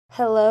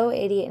Hello,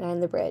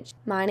 889 The Bridge.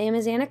 My name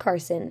is Anna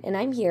Carson, and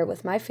I'm here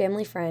with my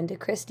family friend,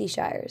 Christy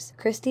Shiers.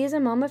 Christy is a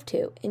mom of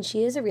two, and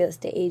she is a real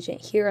estate agent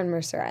here on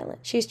Mercer Island.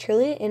 She's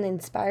truly an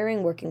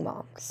inspiring working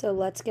mom. So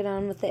let's get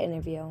on with the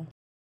interview.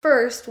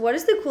 First, what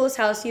is the coolest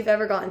house you've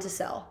ever gotten to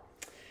sell?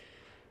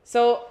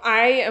 So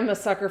I am a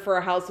sucker for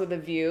a house with a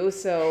view.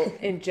 So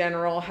in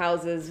general,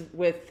 houses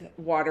with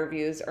water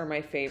views are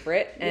my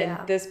favorite.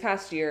 And This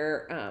past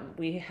year,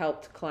 we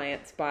helped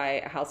clients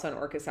buy a house on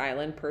Orcas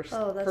Island, perched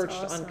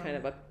awesome. on kind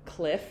of a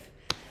cliff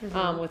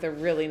with a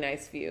really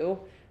nice view.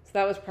 So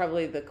that was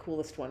probably the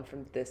coolest one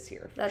from this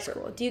year. That's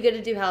cool. Do you get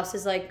to do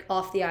houses like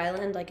off the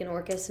island, like in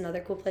Orcas and other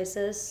cool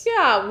places?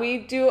 Yeah, we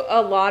do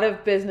a lot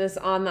of business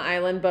on the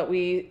island, but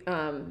we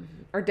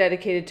are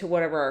dedicated to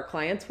whatever our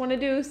clients want to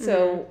do.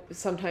 So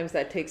sometimes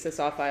that takes us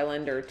off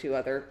island or to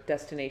other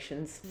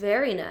destinations.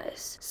 Very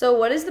nice. So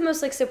what is the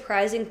most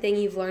surprising thing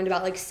you've learned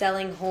about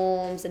selling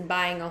homes and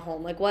buying a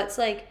home? What's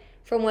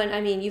from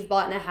when, you've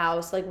bought in a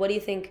house, what do you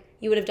think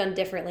you would have done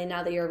differently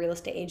now that you're a real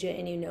estate agent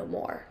and you know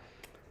more?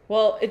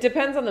 Well, it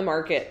depends on the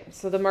market.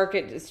 So the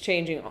market is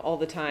changing all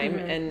the time,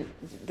 and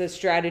the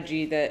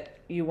strategy that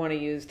you want to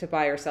use to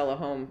buy or sell a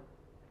home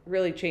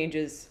really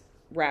changes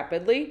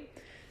rapidly.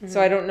 So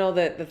I don't know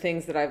that the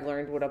things that I've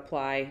learned would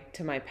apply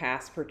to my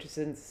past purchases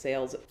and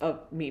sales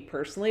of me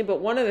personally. But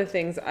one of the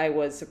things I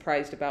was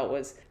surprised about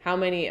was how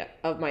many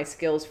of my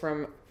skills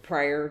from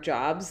prior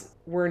jobs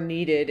were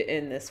needed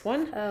in this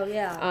one. Oh,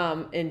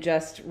 yeah. In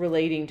just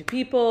relating to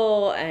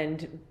people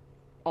and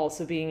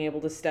also being able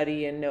to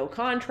study and know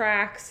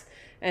contracts,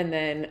 and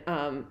then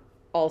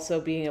also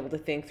being able to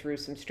think through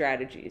some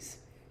strategies.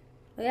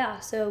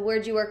 Yeah. So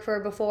where'd you work for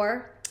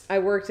before? I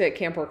worked at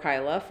Camp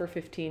Orkyla for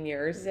 15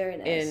 years. Very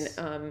nice.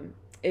 In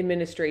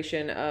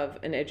administration of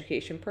an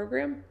education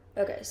program.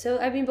 Okay. So,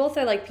 both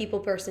are people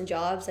person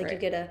jobs. Right. You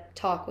get to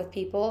talk with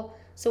people.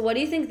 So what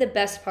do you think the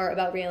best part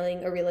about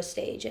being a real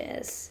estate agent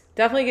is?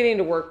 Definitely getting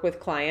to work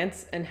with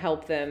clients and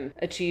help them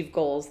achieve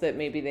goals that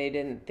maybe they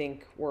didn't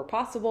think were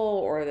possible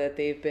or that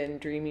they've been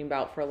dreaming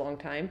about for a long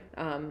time,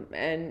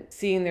 and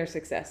seeing their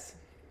success.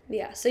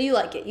 Yeah, so you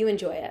like it. You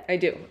enjoy it. I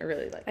do. I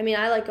really like it.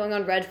 I like going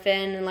on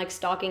Redfin and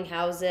stalking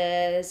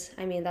houses.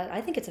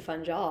 I think it's a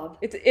fun job.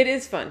 It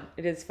is fun.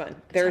 It is fun.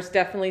 There's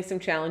definitely some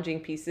challenging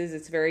pieces.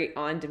 It's very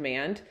on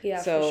demand.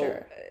 Yeah, so for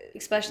sure.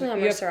 Especially on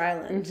Mercer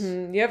Island.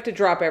 Mm-hmm. You have to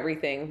drop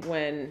everything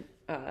when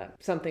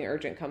something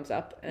urgent comes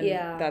up. And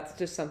yeah. That's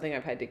just something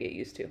I've had to get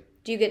used to.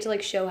 Do you get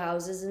to show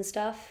houses and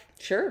stuff?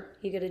 Sure.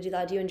 You get to do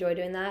that? Do you enjoy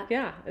doing that?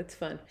 Yeah, it's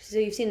fun. So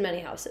you've seen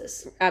many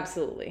houses?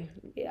 Absolutely.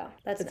 Yeah,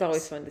 it's nice.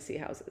 Always fun to see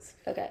houses.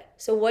 Okay.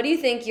 So what do you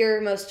think your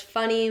most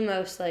funny,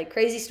 most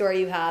crazy story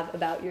you have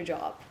about your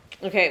job?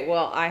 Okay,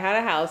 well, I had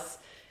a house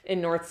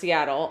in North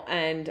Seattle,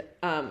 and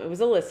it was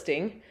a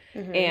listing,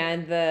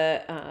 and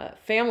the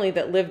family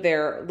that lived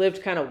there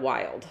lived kind of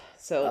wild.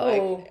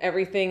 So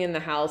everything in the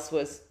house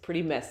was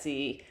pretty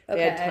messy.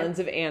 They had tons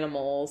of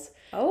animals.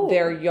 Oh.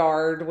 Their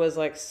yard was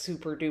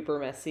super duper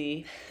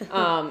messy.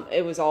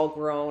 It was all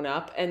grown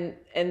up,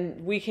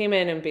 and we came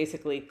in and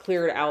basically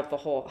cleared out the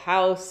whole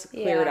house,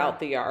 cleared out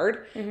the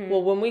yard.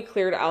 Well, when we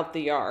cleared out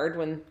the yard,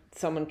 when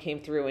someone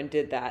came through and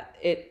did that,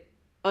 it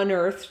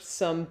unearthed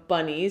some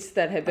bunnies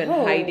that had been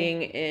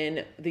hiding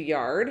in the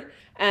yard,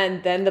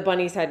 and then the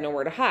bunnies had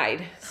nowhere to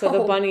hide. So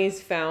the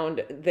bunnies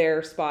found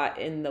their spot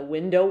in the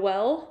window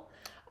well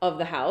of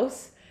the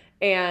house,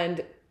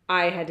 and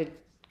I had to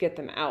get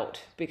them out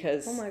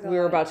because we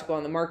were about to go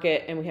on the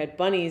market and we had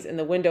bunnies in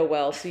the window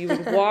well. So you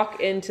would walk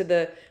into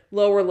the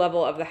lower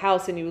level of the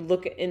house and you would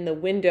look in the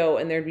window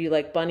and there'd be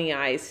bunny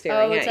eyes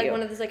staring at you. Oh, it's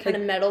one of those kind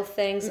of metal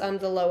things on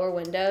the lower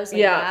windows.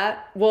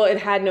 That. Well, it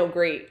had no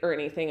grate or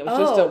anything. It was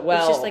just a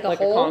well, just a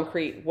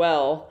concrete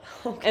well.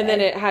 Okay. And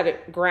then it had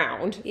it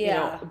ground.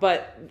 Yeah.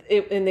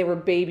 And they were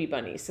baby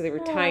bunnies, so they were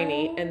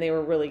tiny and they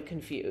were really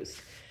confused.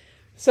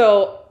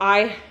 So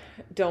I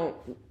don't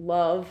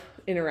love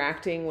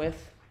interacting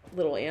with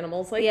little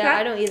animals that. Yeah,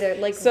 I don't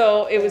either.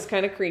 So it was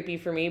kind of creepy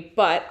for me,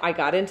 but I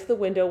got into the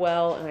window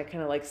well and I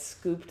kind of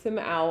scooped them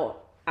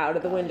out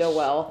of the window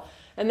well.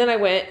 And then I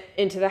went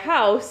into the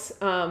house,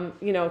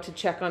 to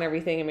check on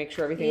everything and make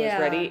sure everything was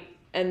ready.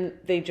 And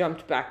they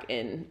jumped back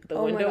in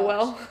the window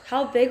well.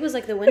 How big was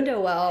the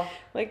window well?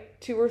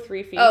 2 or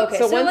 3 feet. Oh, okay.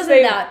 So it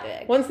wasn't that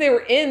big. Once they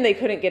were in, they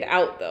couldn't get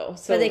out though.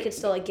 So but they could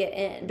still get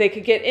in. They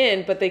could get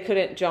in, but they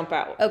couldn't jump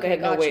out. Okay, they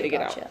had no way to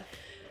get out.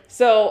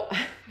 So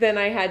then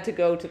I had to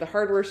go to the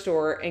hardware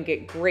store and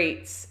get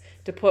grates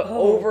to put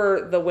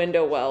over the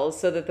window wells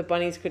so that the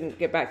bunnies couldn't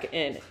get back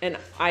in. And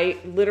I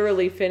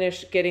literally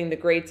finished getting the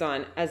grates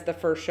on as the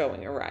first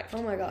showing arrived.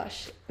 Oh my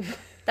gosh.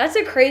 That's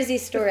a crazy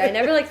story. I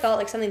never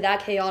thought something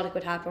that chaotic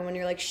would happen when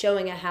you're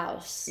showing a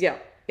house. Yeah.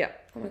 Yeah.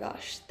 Oh my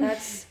gosh.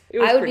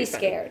 I would be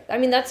scared.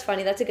 That's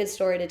funny. That's a good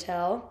story to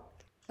tell.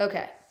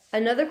 Okay.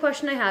 Another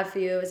question I have for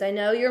you is I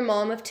know you're a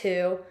mom of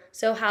 2.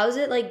 So how's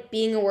it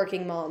being a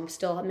working mom,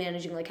 still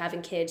managing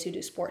having kids who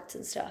do sports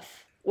and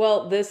stuff?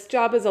 Well, this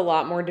job is a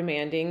lot more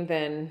demanding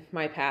than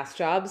my past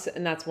jobs,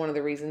 and that's one of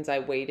the reasons I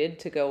waited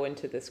to go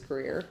into this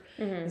career.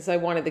 Because I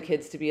wanted the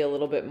kids to be a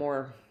little bit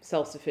more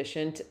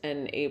self-sufficient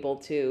and able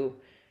to,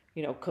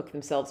 cook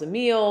themselves a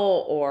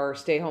meal or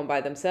stay home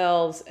by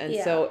themselves. And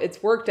so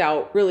it's worked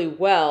out really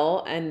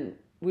well, and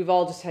we've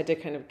all just had to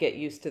kind of get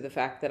used to the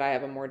fact that I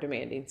have a more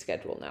demanding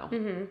schedule now.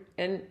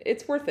 And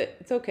it's worth it.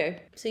 It's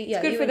okay. So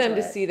it's good for them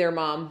to see their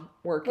mom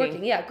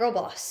working. Yeah, girl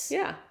boss.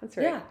 Yeah, that's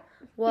right. Yeah.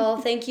 Well,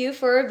 thank you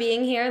for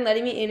being here and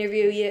letting me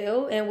interview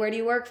you. And where do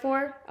you work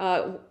for?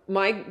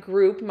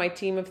 My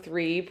team of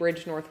 3,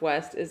 Bridge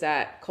Northwest, is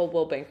at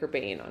Coldwell Banker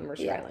Bain on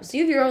Mercer Island. So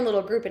you have your own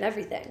little group and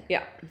everything.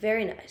 Yeah.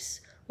 Very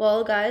nice.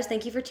 Well, guys,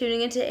 thank you for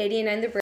tuning into 89 The Bridge.